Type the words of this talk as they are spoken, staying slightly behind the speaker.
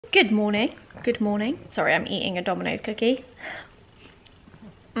Good morning. Good morning. Sorry, I'm eating a Domino's cookie.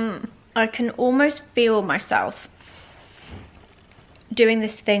 I can almost feel myself doing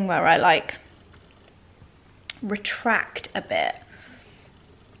this thing where I like retract a bit.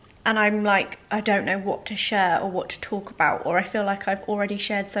 And I'm like, I don't know what to share or what to talk about, or I feel like I've already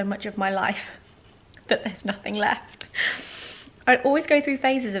shared so much of my life that there's nothing left. I always go through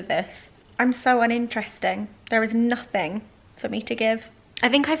phases of this. I'm so uninteresting. There is nothing for me to give. I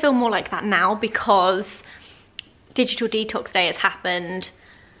think I feel more like that now because Digital Detox Day has happened,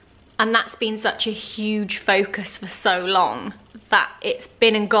 and that's been such a huge focus for so long that it's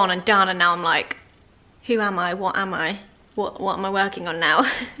been and gone and done, and now I'm like, who am I? What am I? What am I working on now?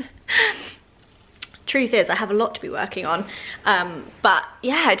 Truth is, I have a lot to be working on. But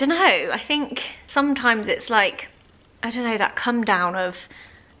yeah, I don't know. I think sometimes it's like, I don't know, that come down of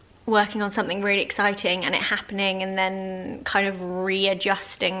working on something really exciting and it happening, and then kind of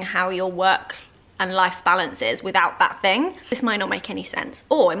readjusting how your work and life balance is without that thing. This might not make any sense,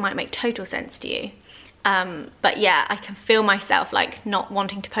 or it might make total sense to you. But yeah, I can feel myself like not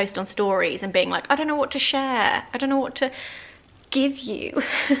wanting to post on stories and being like, I don't know what to share. I don't know what to give you.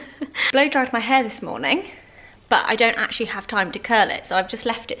 Blow dried my hair this morning, but I don't actually have time to curl it. So I've just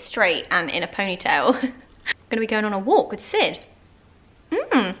left it straight and in a ponytail. I'm gonna be going on a walk with Sid.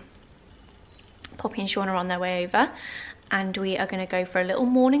 Poppy and Sean are on their way over, and we are gonna go for a little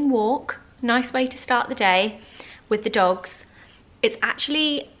morning walk. Nice way to start the day with the dogs. It's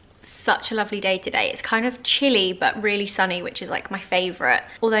actually such a lovely day today. It's kind of chilly but really sunny, which is like my favorite.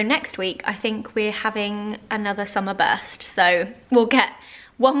 Although next week I think we're having another summer burst, so we'll get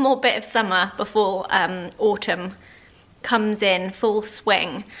one more bit of summer before autumn comes in full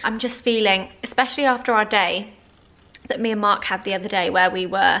swing. I'm just feeling, especially after our day that me and Mark had the other day where we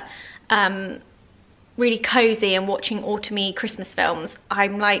were really cozy and watching autumny Christmas films,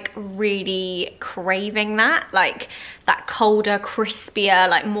 I'm like really craving that, like that colder, crispier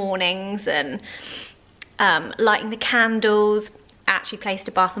like mornings, and lighting the candles. I actually placed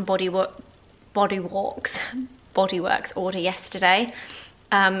a Bath and Body Works order yesterday,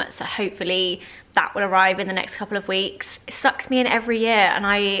 so hopefully that will arrive in the next couple of weeks. It sucks me in every year and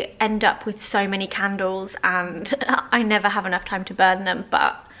I end up with so many candles and I never have enough time to burn them,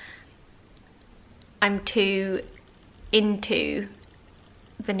 but I'm too into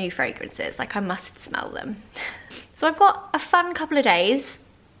the new fragrances, like I must smell them. So I've got a fun couple of days,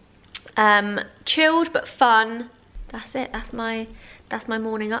 chilled but fun. That's it, that's my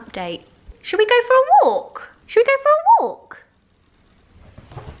morning update. Should we go for a walk? Should we go for a walk?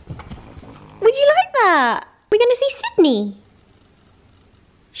 Would you like that? We're gonna see Sydney.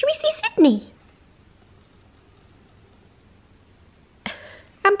 Should we see Sydney?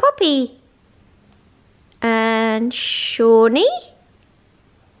 And Poppy. And Shawnee?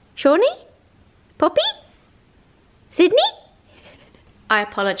 Shawnee? Poppy? Sydney? I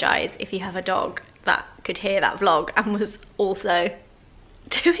apologise if you have a dog that could hear that vlog and was also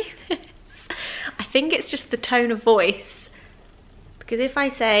doing this. I think it's just the tone of voice. Because if I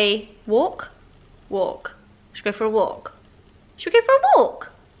say walk, walk. Should we go for a walk? Should we go for a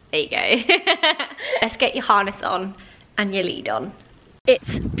walk? There you go. Let's get your harness on and your lead on.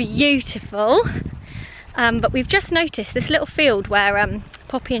 It's beautiful. But we've just noticed this little field where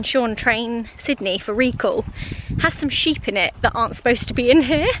Poppy and Sean train Sydney for recall has some sheep in it that aren't supposed to be in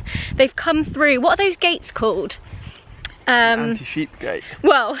here. They've come through, what are those gates called? Anti-sheep gate.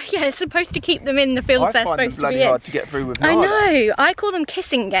 Well, yeah, it's supposed to keep them in the fields they're supposed to be in. I find them bloody hard to get through with Nala. I know, I call them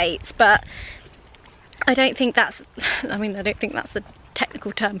kissing gates, but I don't think that's, I mean, I don't think that's the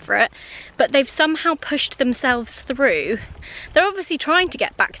technical term for it, but they've somehow pushed themselves through. They're obviously trying to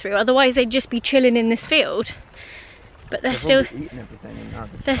get back through, otherwise they'd just be chilling in this field. But they're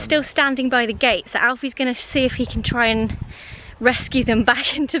still standing by the gate, so Alfie's gonna see if he can try and rescue them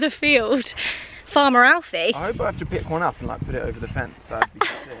back into the field. Farmer Alfie. I hope I have to pick one up and like put it over the fence so I'd be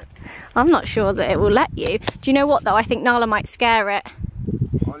clear. I'm not sure that it will let you. Do you know what though? I think Nala might scare it.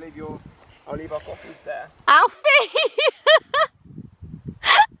 I'll leave our coffees there. Alfie!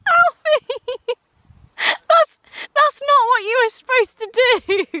 Alfie! That's not what you were supposed to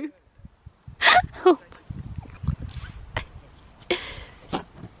do! Oh my God.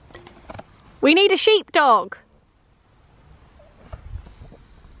 We need a sheepdog.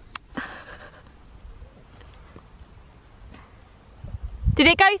 Did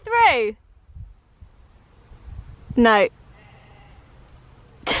it go through? No.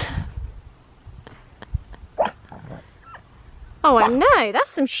 Oh, I know, that's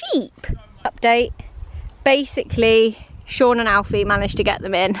some sheep. Update. Basically, Sean and Alfie managed to get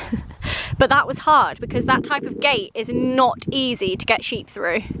them in. But that was hard because that type of gate is not easy to get sheep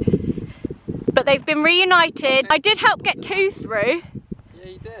through. But they've been reunited. I did help get 2 through. Yeah,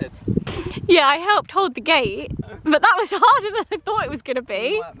 you did. Yeah, I helped hold the gate, but that was harder than I thought it was going to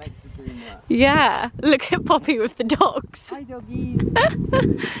be. That makes the dream work. Yeah, look at Poppy with the dogs. Hi, doggies.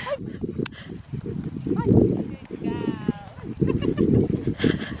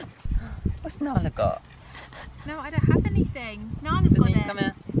 What's Nala got? No, I don't have anything. Nala's got it. Come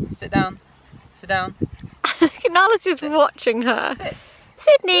here. Sit down. Sit down. Nala's just watching her. Sit.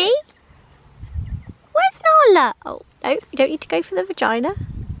 Sydney? Where's Nala? Oh, no, you don't need to go for the vagina.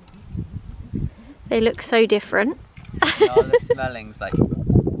 They look so different. Nala smelling's like...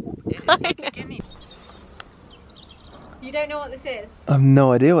 It is like a guinea. You don't know what this is? I have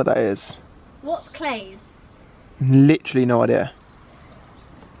no idea what that is. What's clays? Literally no idea.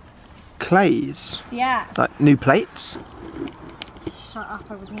 Clays? Yeah. Like new plates? Shut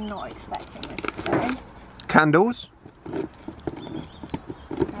up, I was not expecting this today. Candles?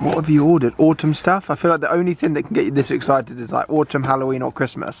 What have you ordered? Autumn stuff? I feel like the only thing that can get you this excited is like autumn, Halloween or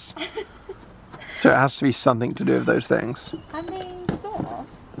Christmas. So it has to be something to do with those things. I mean, sort of.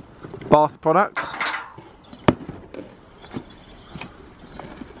 Bath products?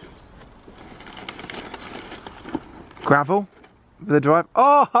 Gravel? For the drive?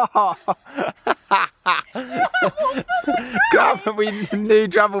 Oh! Gravel, new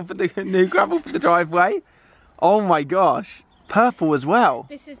gravel for the driveway. Oh my gosh. Purple as well.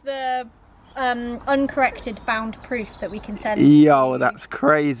 This is the uncorrected bound proof that we can send. Yo, that's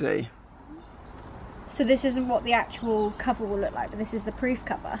crazy. So this isn't what the actual cover will look like, but this is the proof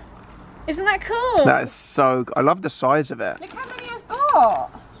cover. Isn't that cool? That is so... I love the size of it. Look how many I've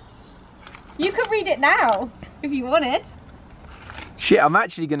got. You could read it now, if you wanted. Shit, I'm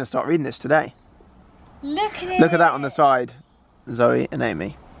actually going to start reading this today. Look at it. Look at that on the side. Zoe and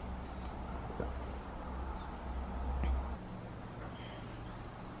Amy.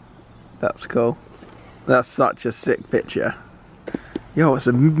 That's cool. That's such a sick picture. Yo, it's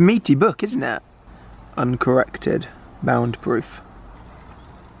a meaty book, isn't it? Uncorrected, bound proof.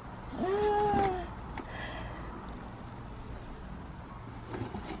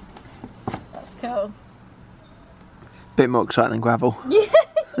 That's cool. Bit more exciting than gravel. Yeah.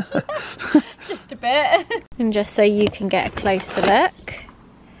 Just a bit. And just so you can get a closer look.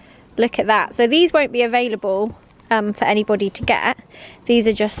 Look at that. So these won't be available for anybody to get. These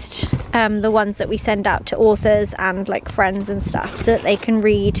are just the ones that we send out to authors and like friends and stuff so that they can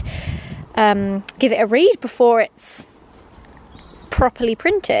read, give it a read before it's properly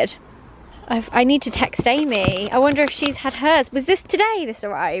printed. I need to text Amy. I wonder if she's had hers. Was this today this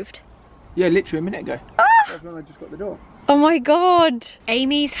arrived? Yeah, literally a minute ago. Ah! That's when I just got the door. Oh my god.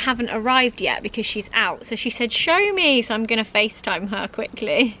 Amy's haven't arrived yet because she's out. So she said, show me. So I'm going to FaceTime her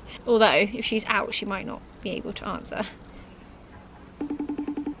quickly. Although, if she's out, she might not be able to answer.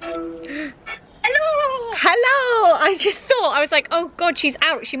 Hello! Hello! I just thought, I was like, oh god, she's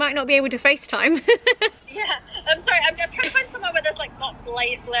out. She might not be able to FaceTime. Yeah, I'm sorry, I'm trying to find somewhere where there's like not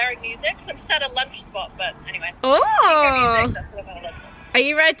blaring music. So I'm just at a lunch spot, but anyway. Oh! Music, that's what I'm gonna Are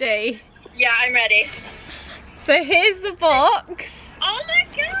you ready? Yeah, I'm ready. So here's the box. Oh my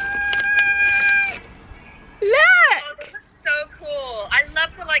god! Look! Oh, so cool. I love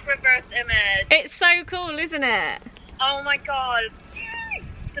the like reverse image. It's so cool, isn't it? Oh my god.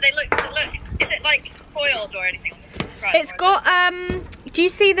 Do they look, is it like foiled or anything? Right, It's got, do you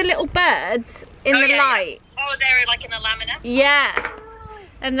see the little birds in the light? Yeah. Oh, they're like in a laminate? Yeah.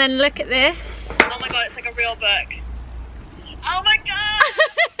 And then look at this. Oh my god, it's like a real book. Oh my god!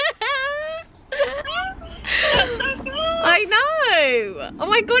 That's so cool! I know! Oh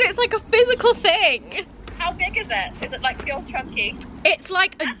my god, it's like a physical thing. How big is it? Is it like feel chunky? It's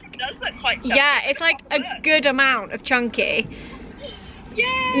like a... It does look quite chunky. Yeah, it's like a good amount of chunky.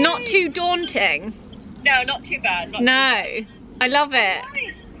 Yay! Not too daunting. No, not too bad. Not No. too I love it. bad.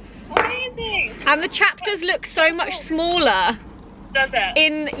 Nice. Amazing. And the chapters look so much smaller. Does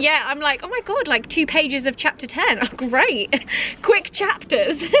it? Yeah, I'm like, oh my god, like 2 pages of chapter 10. Oh, great. Quick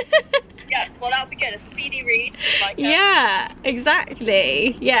chapters. Yes, well that would be good. A speedy read. Like Yeah,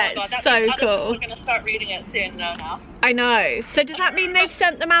 exactly. Yeah, Oh God, it's that so means other cool. people are going to start reading it soon though now. I know. So does that mean they've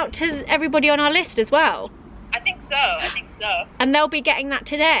sent them out to everybody on our list as well? I think so. I think so. And they'll be getting that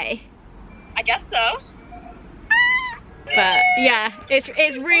today? I guess so. But yeah, it's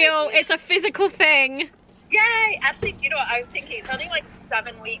real. It's a physical thing. Yay! Actually, you know what I was thinking? It's only like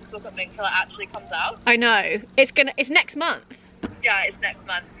 7 weeks or something till it actually comes out. I know. It's next month. Yeah, it's next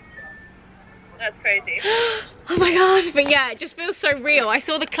month. That's crazy. Oh my god, but yeah, it just feels so real. I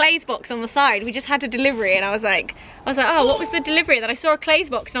saw the Clays box on the side. We just had a delivery and I was like, oh, what was the delivery? Then I saw a Clays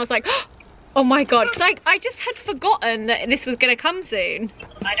box and I was like, oh, Oh my god, because I just had forgotten that this was going to come soon.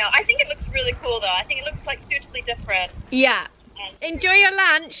 I know. I think it looks really cool though. I think it looks like suitably different. Yeah. Enjoy your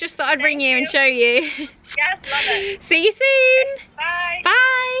lunch. Just thought I'd ring you and show you. Yes, love it. See you soon. Bye.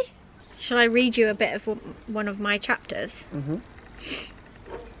 Bye. Shall I read you a bit of one of my chapters? Mm-hmm.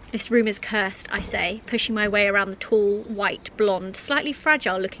 This room is cursed, I say, pushing my way around the tall, white, blonde, slightly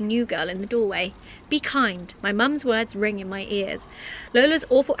fragile-looking new girl in the doorway. Be kind. My mum's words ring in my ears. Lola's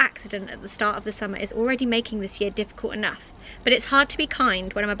awful accident at the start of the summer is already making this year difficult enough, but it's hard to be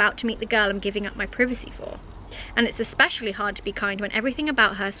kind when I'm about to meet the girl I'm giving up my privacy for. And it's especially hard to be kind when everything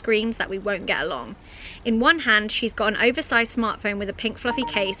about her screams that we won't get along. In one hand, she's got an oversized smartphone with a pink fluffy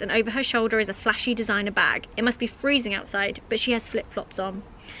case, and over her shoulder is a flashy designer bag. It must be freezing outside, but she has flip-flops on.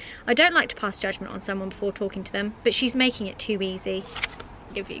 I don't like to pass judgment on someone before talking to them, but she's making it too easy.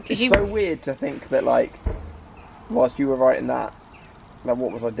 It's so weird to think that, like, whilst you were writing that, like,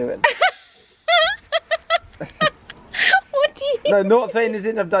 what was I doing? What do you... No, not saying as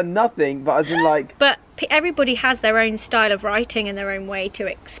in I've done nothing, but as in, like... But everybody has their own style of writing and their own way to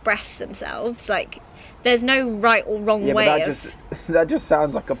express themselves. Like, there's no right or wrong way of... that just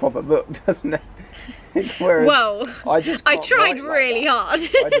sounds like a proper book, doesn't it? Whereas well, I tried really hard.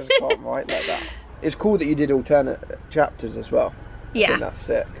 I just can't write like that. It's cool that you did alternate chapters as well. Yeah. I think that's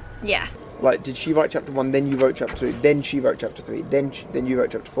sick. Yeah. Like, did she write chapter 1, then you wrote chapter 2, then she wrote chapter 3, then you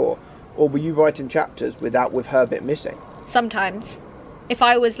wrote chapter 4? Or were you writing chapters with her bit missing? Sometimes. If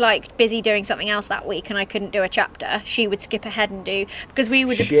I was like busy doing something else that week and I couldn't do a chapter, she would skip ahead and do, because we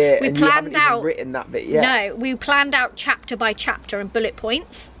would Shit, we and planned you haven't even written that bit yet. No, we planned out chapter by chapter and bullet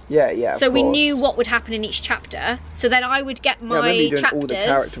points. Yeah, so we knew what would happen in each chapter. So then I would get my I remember you doing chapters. all the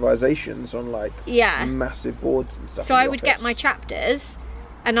characterizations on like massive boards and stuff. So I would get my chapters,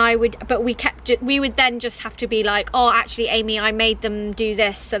 and we would then just have to be like, oh, actually, Amy, I made them do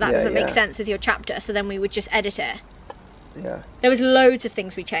this, so that doesn't make sense with your chapter. So then we would just edit it. Yeah. There was loads of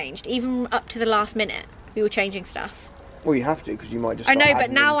things we changed, even up to the last minute. We were changing stuff. Well, you have to, because you might just. I know,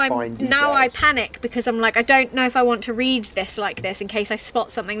 but now I panic because I'm like, I don't know if I want to read this like this in case I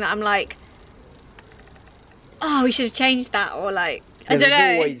spot something that I'm like, oh, we should have changed that, or like, I don't know.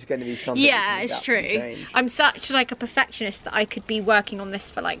 There's always going to be something. Yeah, it's true. I'm such like a perfectionist that I could be working on this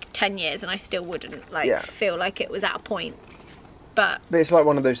for like 10 years and I still wouldn't feel like it was at a point. But it's like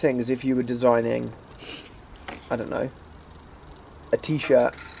one of those things. If you were designing, I don't know, a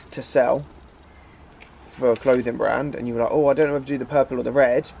t-shirt to sell for a clothing brand, and you were like, oh, I don't know if to do the purple or the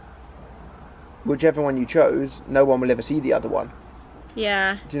red, whichever one you chose, no one will ever see the other one.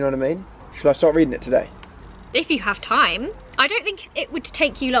 Yeah. Do you know what I mean? Should I start reading it today? If you have time. I don't think it would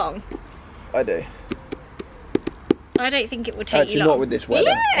take you long. I do. I don't think it would take you long. Actually, not with this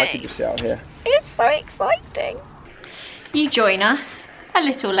weather. Yay! I could just sit out here. It's so exciting. You join us a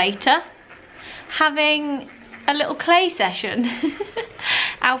little later, having a little clay session.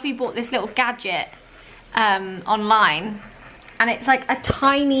 Alfie bought this little gadget online, and it's like a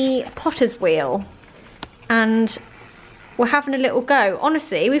tiny potter's wheel, and we're having a little go.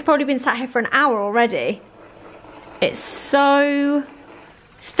 Honestly, we've probably been sat here for an hour already. It's so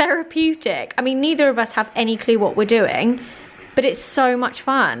therapeutic. I mean, neither of us have any clue what we're doing, but it's so much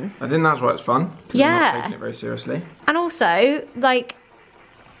fun. I think that's why it's fun. Yeah. I'm not taking it very seriously. And also, like,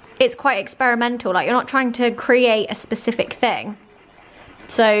 it's quite experimental. Like, you're not trying to create a specific thing.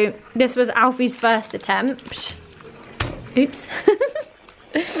 So this was Alfie's first attempt. Oops.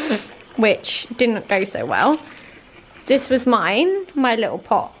 Which didn't go so well. This was mine, my little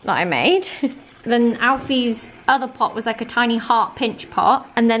pot that I made. Then Alfie's other pot was like a tiny heart pinch pot.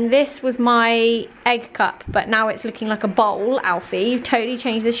 And then this was my egg cup, but now it's looking like a bowl. Alfie, you've totally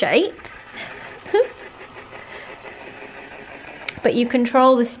changed the shape. But you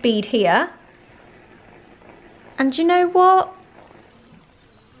control the speed here. And do you know what?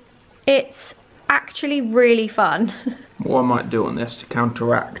 It's actually really fun. What I might do on this to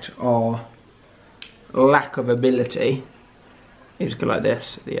counteract our lack of ability is go like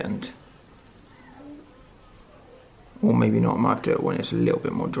this at the end. Or maybe not, I might have to do it when it's a little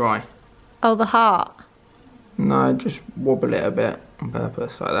bit more dry. Oh, the heart? No, just wobble it a bit on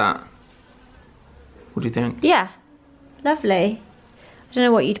purpose, like that. What do you think? Yeah, lovely. I don't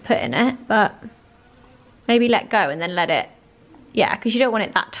know what you'd put in it, but maybe let go and then let it, yeah, because you don't want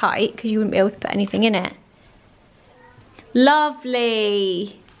it that tight because you wouldn't be able to put anything in it.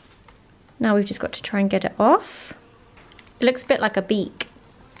 Lovely. Now we've just got to try and get it off. It looks a bit like a beak.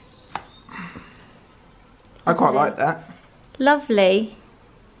 I quite like that. Lovely.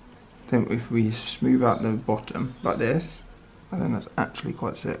 I think if we smooth out the bottom like this, I think that's actually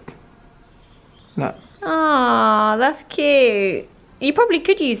quite sick. Look. Ah, that's cute. You probably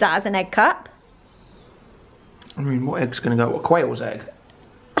could use that as an egg cup. I mean, what egg's going to go? A quail's egg?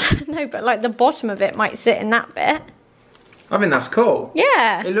 No, but like the bottom of it might sit in that bit. I think that's cool.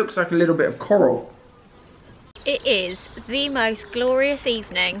 Yeah. It looks like a little bit of coral. It is the most glorious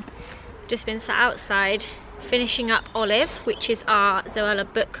evening. Just been sat outside finishing up Olive, which is our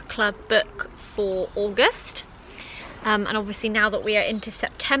Zoella Book Club book for August. And obviously now that we are into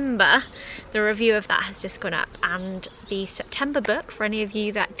September, the review of that has just gone up, and the September book, for any of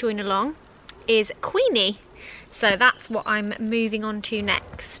you that join along, is Queenie. So that's what I'm moving on to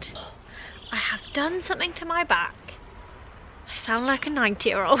next. I have done something to my back. I sound like a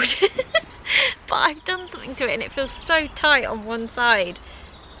 90-year-old, but I've done something to it and it feels so tight on one side,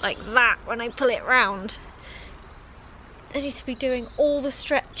 like that when I pull it round. I need to be doing all the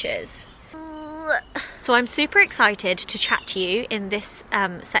stretches. So I'm super excited to chat to you in this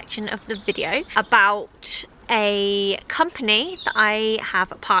section of the video about a company that I have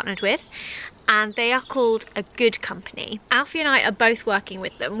partnered with, and they are called A Good Company. Alfie and I are both working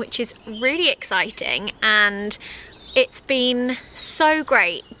with them, which is really exciting, and it's been so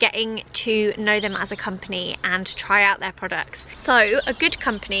great getting to know them as a company and try out their products. So, A Good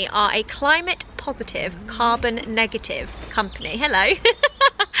Company are a climate positive, carbon negative company. Hello.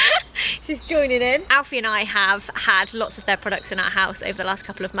 She's joining in. Alfie and I have had lots of their products in our house over the last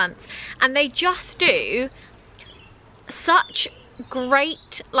couple of months, and they just do such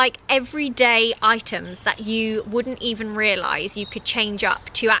great, like, everyday items that you wouldn't even realise you could change up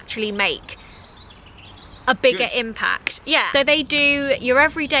to actually make a bigger impact. Yeah, so they do your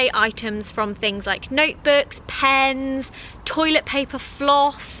everyday items from things like notebooks, pens, toilet paper,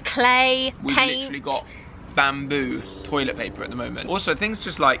 floss, clay, We've paint. literally got bamboo toilet paper at the moment. Also, things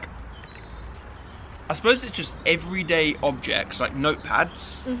just like, I suppose it's just everyday objects like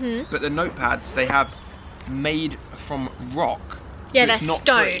notepads, but the notepads they have made from rock. Yeah, so they're it's not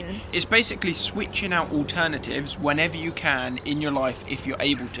stone. free. It's basically switching out alternatives whenever you can in your life, if you're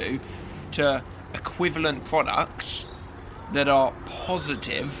able to equivalent products that are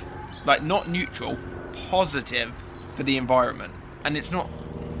positive, like not neutral, positive for the environment. And it's not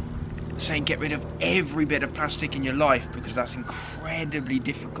saying get rid of every bit of plastic in your life, because that's incredibly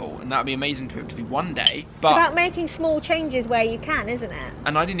difficult, and that'd be amazing to be able to do one day. But It's about making small changes where you can, isn't it?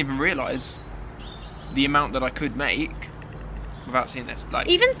 and I didn't even realise the amount that I could make without seeing this. Like,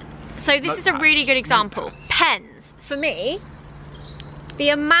 Even so, this is a really good example. Notepads. Pens. For me, the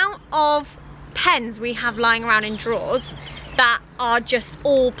amount of pens we have lying around in drawers that are just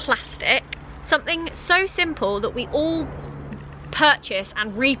all plastic, something so simple that we all purchase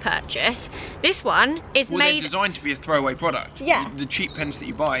and repurchase. This one is they're designed to be a throwaway product. Yeah. The cheap pens that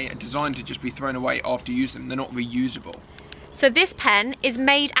you buy are designed to just be thrown away after you use them. They're not reusable. So this pen is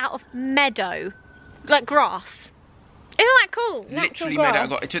made out of meadow, like grass. Isn't that cool? Natural Literally grass. made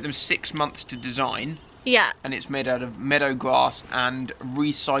out of, it took them 6 months to design, Yeah. and it's made out of meadow grass and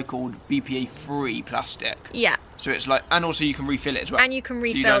recycled BPA-free plastic. Yeah. So it's like, and also you can refill it as well. And you can so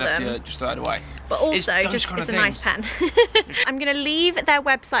refill you don't them. have to just throw it away. But also, It's those just kind it's of a nice things. pen. I'm going to leave their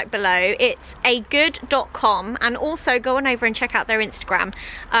website below. It's agood.com, and also go on over and check out their Instagram.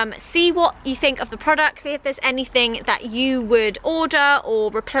 See what you think of the product, see if there's anything that you would order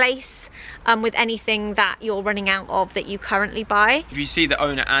or replace with anything that you're running out of that you currently buy. If you see the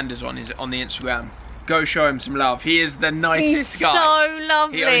owner Anders on the Instagram, go show him some love. He is the nicest He's guy. so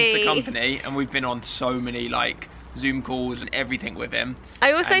lovely. He owns the company, and we've been on so many like Zoom calls and everything with him.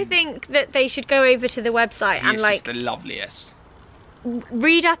 I also think that they should go over to the website He and is like just the loveliest.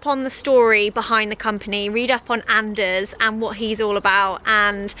 read up on the story behind the company, read up on Anders and what he's all about,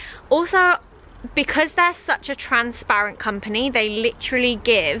 and also because they're such a transparent company, they literally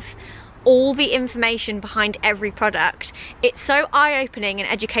give all the information behind every product. It's so eye-opening and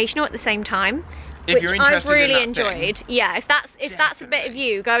educational at the same time, If which you're I've interested in really that enjoyed. thing, yeah, if that's a bit of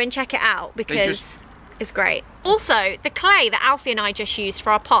you, go and check it out, because just- it's great. Also, the clay that Alfie and I just used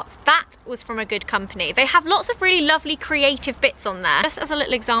for our pots, that was from A Good Company. They have lots of really lovely creative bits on there. Just as a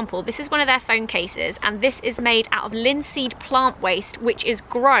little example, this is one of their phone cases, and this is made out of linseed plant waste, which is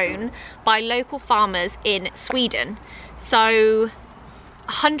grown by local farmers in Sweden. So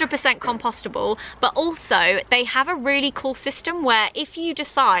 100% compostable, but also they have a really cool system where if you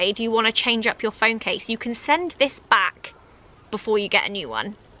decide you want to change up your phone case, you can send this back before you get a new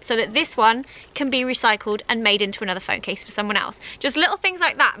one, so that this one can be recycled and made into another phone case for someone else. Just little things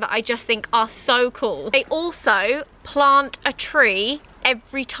like that that I just think are so cool. They also plant a tree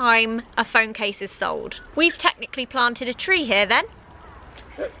every time a phone case is sold. We've technically planted a tree here then.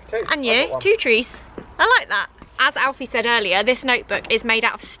 And you, 2 trees. I like that. As Alfie said earlier, this notebook is made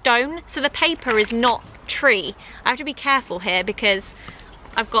out of stone, so the paper is not tree. I have to be careful here because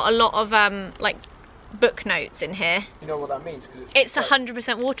I've got a lot of like book notes in here. You know what that means? It's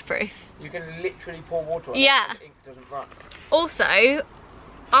 100% waterproof. You can literally pour water on yeah. it and the ink doesn't run. Also,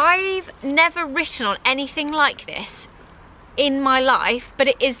 I've never written on anything like this in my life, but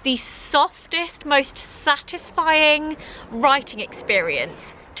it is the softest, most satisfying writing experience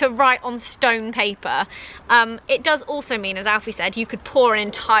to write on stone paper. It does also mean, as Alfie said, you could pour an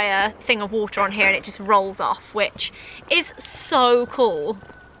entire thing of water on here and it just rolls off, which is so cool.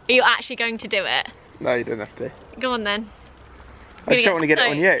 Are you actually going to do it? No, you don't have to. Go on then. I just don't want to get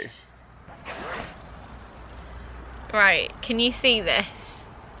it on you. Right, can you see this?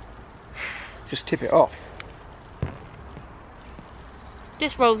 Just tip it off.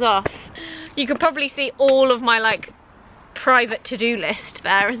 Just rolls off. You could probably see all of my like private to-do list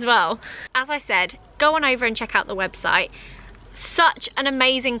there as well. As I said, go on over and check out the website. Such an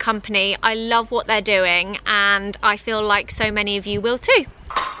amazing company. I love what they're doing and I feel like so many of you will too.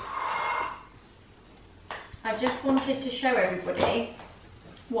 I just wanted to show everybody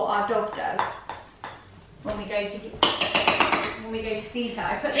what our dog does when we go to feed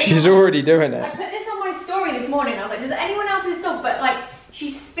her. She's already doing it. I put this on my story this morning. I was like, does anyone else's dog? But like, she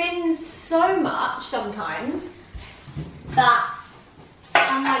spins so much sometimes that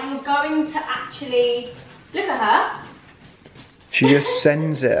I'm like, you're going to actually look at her. She just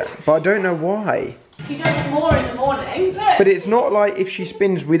sends it, but I don't know why. She does more in the morning. But it's not like if she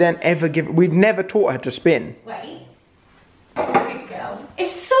spins, we then ever give. We've never taught her to spin. Wait. Good girl.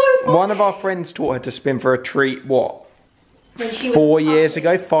 It's so funny. One of our friends taught her to spin for a treat. What? When she was 4 years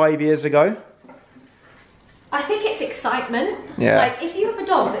ago, 5 years ago. I think it's excitement. Yeah. Like, if you have a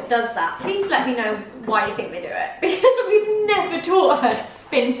dog that does that, please let me know why you think they do it. Because we've never taught her to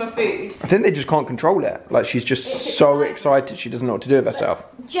spin for food. I think they just can't control it. Like, she's just so excited she doesn't know what to do with herself.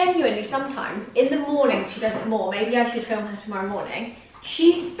 Genuinely, sometimes, in the mornings she does it more. Maybe I should film her tomorrow morning.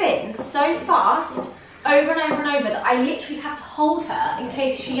 She spins so fast, over and over and over, that I literally have to hold her in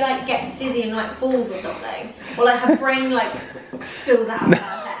case she, like, gets dizzy and, like, falls or something. Or, like, her brain, like, spills out of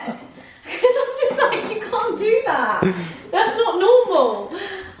her head. Because I'm just like, you can't do that. That's not normal.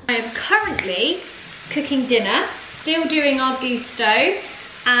 I am currently cooking dinner, still doing our gusto,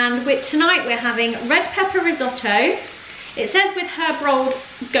 and tonight we're having red pepper risotto. It says with herb rolled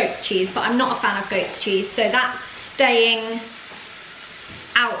goat's cheese, but I'm not a fan of goat's cheese, so that's staying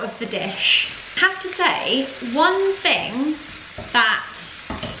out of the dish. I have to say, one thing that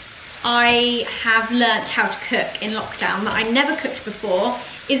I have learnt how to cook in lockdown that I never cooked before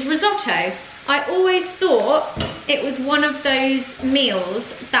is risotto. I always thought it was one of those meals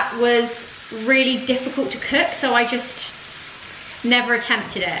that was really difficult to cook, so I just never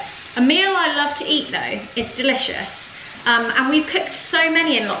attempted it. A meal I love to eat though, it's delicious. And we've cooked so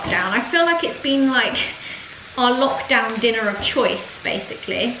many in lockdown. I feel like it's been like our lockdown dinner of choice,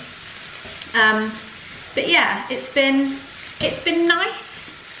 basically. But yeah, it's been nice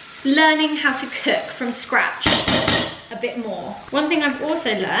learning how to cook from scratch a bit more. One thing I've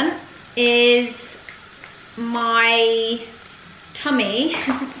also learned is my tummy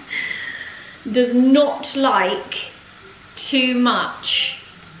does not like too much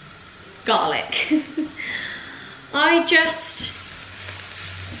garlic.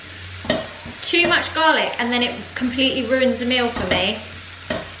 Too much garlic and then it completely ruins the meal for me.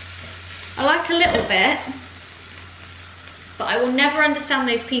 I like a little bit, but I will never understand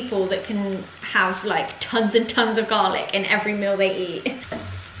those people that can have like tons and tons of garlic in every meal they eat.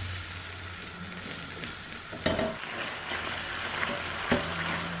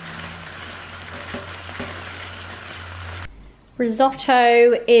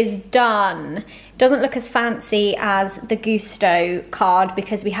 Risotto is done. It doesn't look as fancy as the Gusto card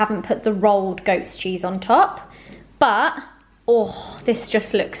because we haven't put the rolled goat's cheese on top, but oh, this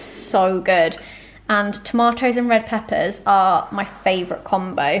just looks so good. And tomatoes and red peppers are my favourite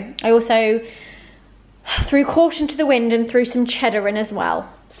combo. I also threw caution to the wind and threw some cheddar in as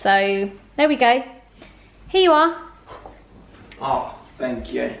well. So there we go. Here you are. Oh,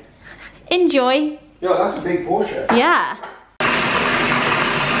 thank you. Enjoy. Yo, that's a big portion. Yeah.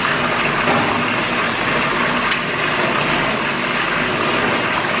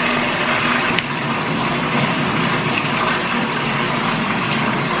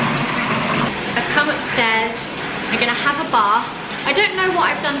 Upstairs, I'm gonna have a bath. I don't know what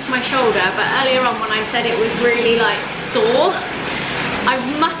I've done to my shoulder, but earlier on when I said it was really like sore, I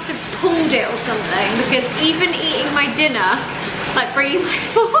must have pulled it or something, because even eating my dinner, like bringing my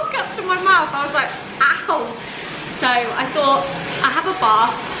fork up to my mouth, I was like, ow. So I thought I have a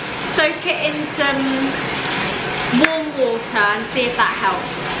bath, soak it in some warm water and see if that helps.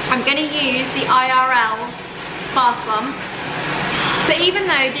 I'm going to use the IRL bath bomb. But even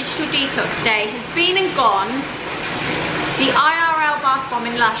though Digital Detox Day has been and gone, the IRL bath bomb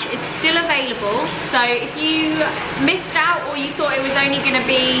in Lush is still available. So if you missed out or you thought it was only going to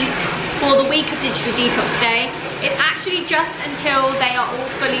be for the week of Digital Detox Day, it's actually just until they are all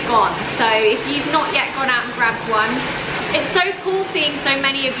fully gone. So if you've not yet gone out and grabbed one, it's so cool seeing so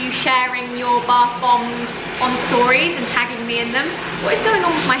many of you sharing your bath bombs on stories and tagging me in them. What is going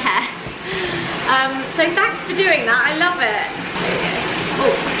on with my hair? So thanks for doing that, I love it.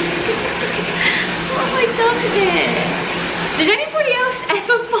 Oh. What have I done here? Did anybody else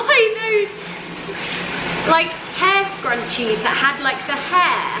ever buy those like hair scrunchies that had like the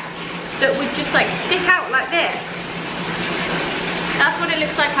hair that would just like stick out like this? That's what it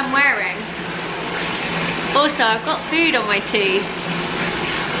looks like I'm wearing. Also, I've got food on my teeth.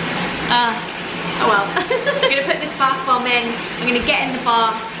 Oh well. I'm gonna put this bath bomb in, I'm gonna get in the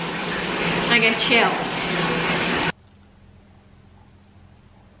bath, and I'm gonna chill.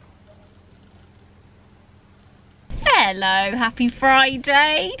 Hello, happy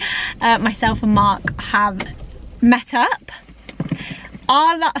Friday. Myself and Mark have met up.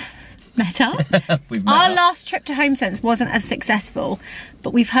 Our last trip to HomeSense wasn't as successful,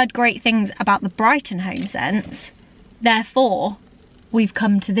 but we've heard great things about the Brighton HomeSense. Therefore, we've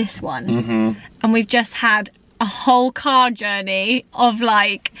come to this one. And we've just had a whole car journey of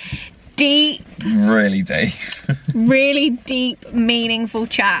like deep, really deep, really deep, meaningful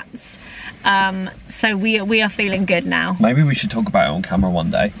chats. So we are feeling good now. Maybe we should talk about it on camera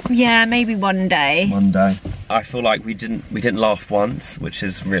one day. Yeah, maybe one day. One day. I feel like we didn't laugh once, which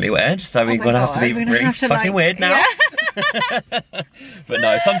is really weird. So we're gonna have to be really fucking weird now. Yeah. But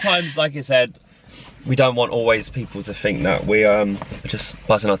no, sometimes, like you said, we don't want always people to think that we are just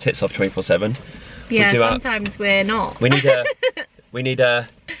buzzing our tits off 24/7. Yeah, sometimes we're not. We need a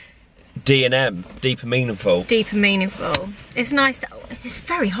D&M, deep and meaningful. Deep and meaningful. It's nice to, it's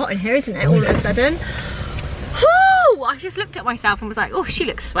very hot in here, isn't it, all of a sudden? Whoo! I just looked at myself and was like, oh, she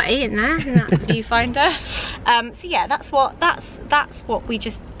looks sweaty in there, in that viewfinder. So yeah, that's what we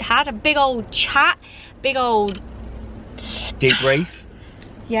just had, a big old chat, big old debrief.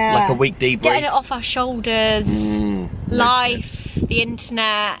 Yeah. Like a week debrief. Getting it off our shoulders, life, the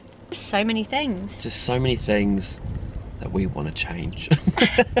internet, so many things. Just so many things that we want to change.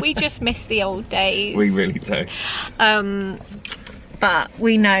 We just miss the old days. We really do. But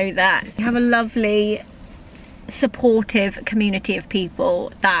we know that we have a lovely, supportive community of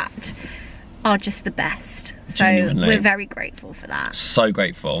people that are just the best. So Genuinely. We're very grateful for that. So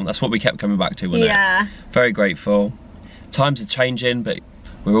grateful. That's what we kept coming back to, wasn't it? Yeah. Very grateful. Times are changing, but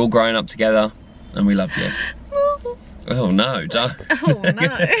we're all growing up together and we love you. Oh no, don't. Oh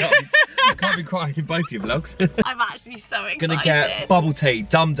no. Can't be crying in both your vlogs. I'm actually so excited. Gonna get bubble tea,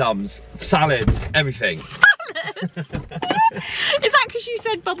 dum-dums, salads, everything. Salads? Is that because you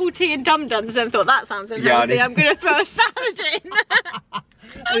said bubble tea and dum-dums and thought that sounds unhealthy? Yeah, I'm gonna throw a salad in.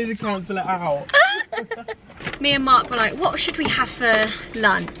 I need to cancel it out. Me and Mark were like, what should we have for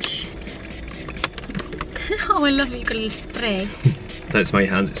lunch? Oh, I love that you've got a little spray. Don't smell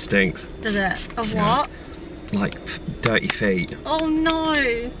your hands, it stinks. Does it? Of what? Like dirty feet. Oh no.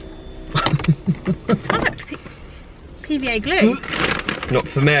 Smells like PVA glue. Not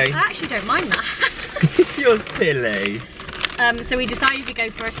for me. I actually don't mind that. You're silly. So we decided to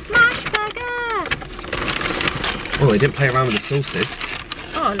go for a smash burger. Oh, they didn't play around with the sauces.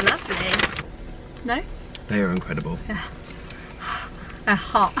 Oh, lovely. No? They are incredible. Yeah. They're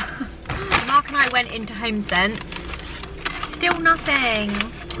hot. Mark and I went into HomeSense. Still nothing.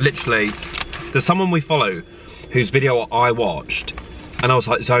 Literally, there's someone we follow whose video I watched, and I was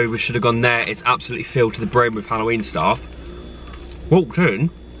like, Zoe, we should have gone there. It's absolutely filled to the brim with Halloween stuff. Walked in,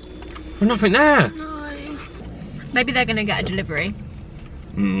 there's nothing there. No. Maybe they're gonna get a delivery.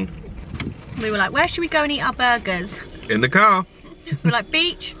 We were like, where should we go and eat our burgers? In the car. We're like,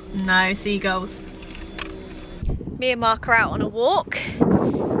 beach? No, seagulls. Me and Mark are out on a walk,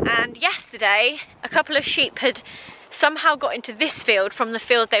 and yesterday a couple of sheep had somehow got into this field from the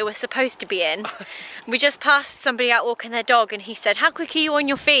field they were supposed to be in. We just passed somebody out walking their dog and he said, how quick are you on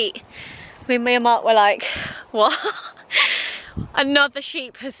your feet? Me and Mark were like, what? Another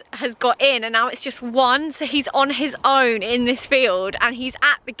sheep has got in and now it's just one, so he's on his own in this field and he's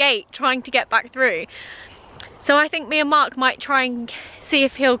at the gate trying to get back through. So I think me and Mark might try and see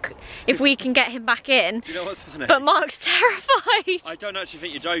if we can get him back in. Do you know what's funny? But Mark's terrified. I don't actually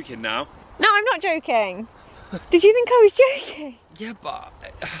think you're joking now. No, I'm not joking. Did you think I was joking? Yeah, but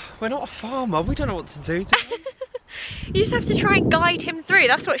we're not a farmer. We don't know what to do. You just have to try and guide him through.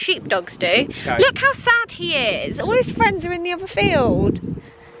 That's what sheepdogs do. Okay. Look how sad he is. All his friends are in the other field.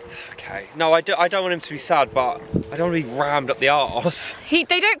 Okay. No, I don't want him to be sad, but I don't want to be rammed up the arse. They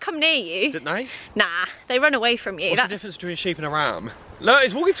don't come near you. Didn't they? Nah, they run away from you. What's the difference between a sheep and a ram? Look,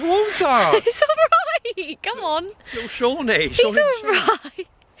 he's walking towards us. It's alright, come on. Little Shawnee. He's alright.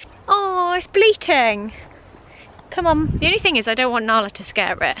 Oh, it's bleating. Come on. The only thing is I don't want Nala to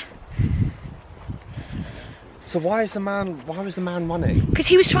scare it. So why was the man running? Because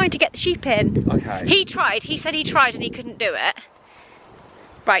he was trying to get the sheep in. Okay. He said he tried and he couldn't do it.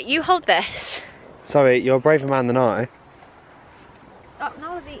 Right, you hold this. Sorry, you're a braver man than I. Oh,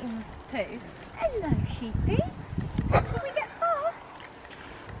 Nala's eating the poo. Hello, sheepy. Can we get far?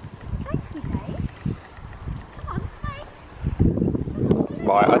 Thank you, babe. Come on, play.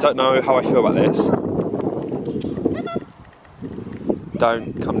 Right, I don't know how I feel about this.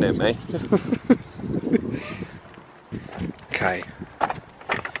 Don't come near me. Okay.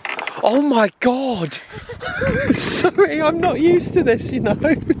 Oh my god! Sorry, I'm not used to this, you know.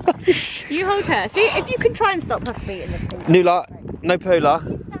 You hold her. See if you can try and stop her from eating the poo. Nula, no poola.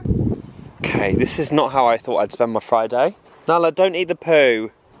 Okay, this is not how I thought I'd spend my Friday. Nala, don't eat the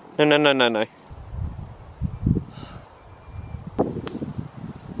poo. No, no, no, no, no.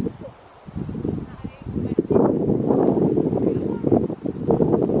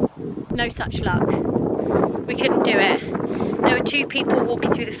 No such luck. We couldn't do it. There were 2 people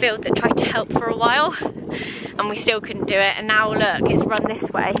walking through the field that tried to help for a while and we still couldn't do it, and now look, it's run this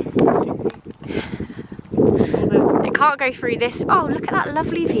way. It can't go through this. Oh, look at that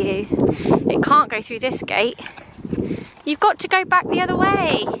lovely view. It can't go through this gate. You've got to go back the other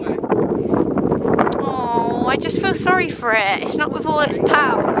way. Oh, I just feel sorry for it. It's not with all its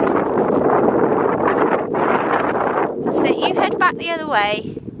pals. That's it, you head back the other way.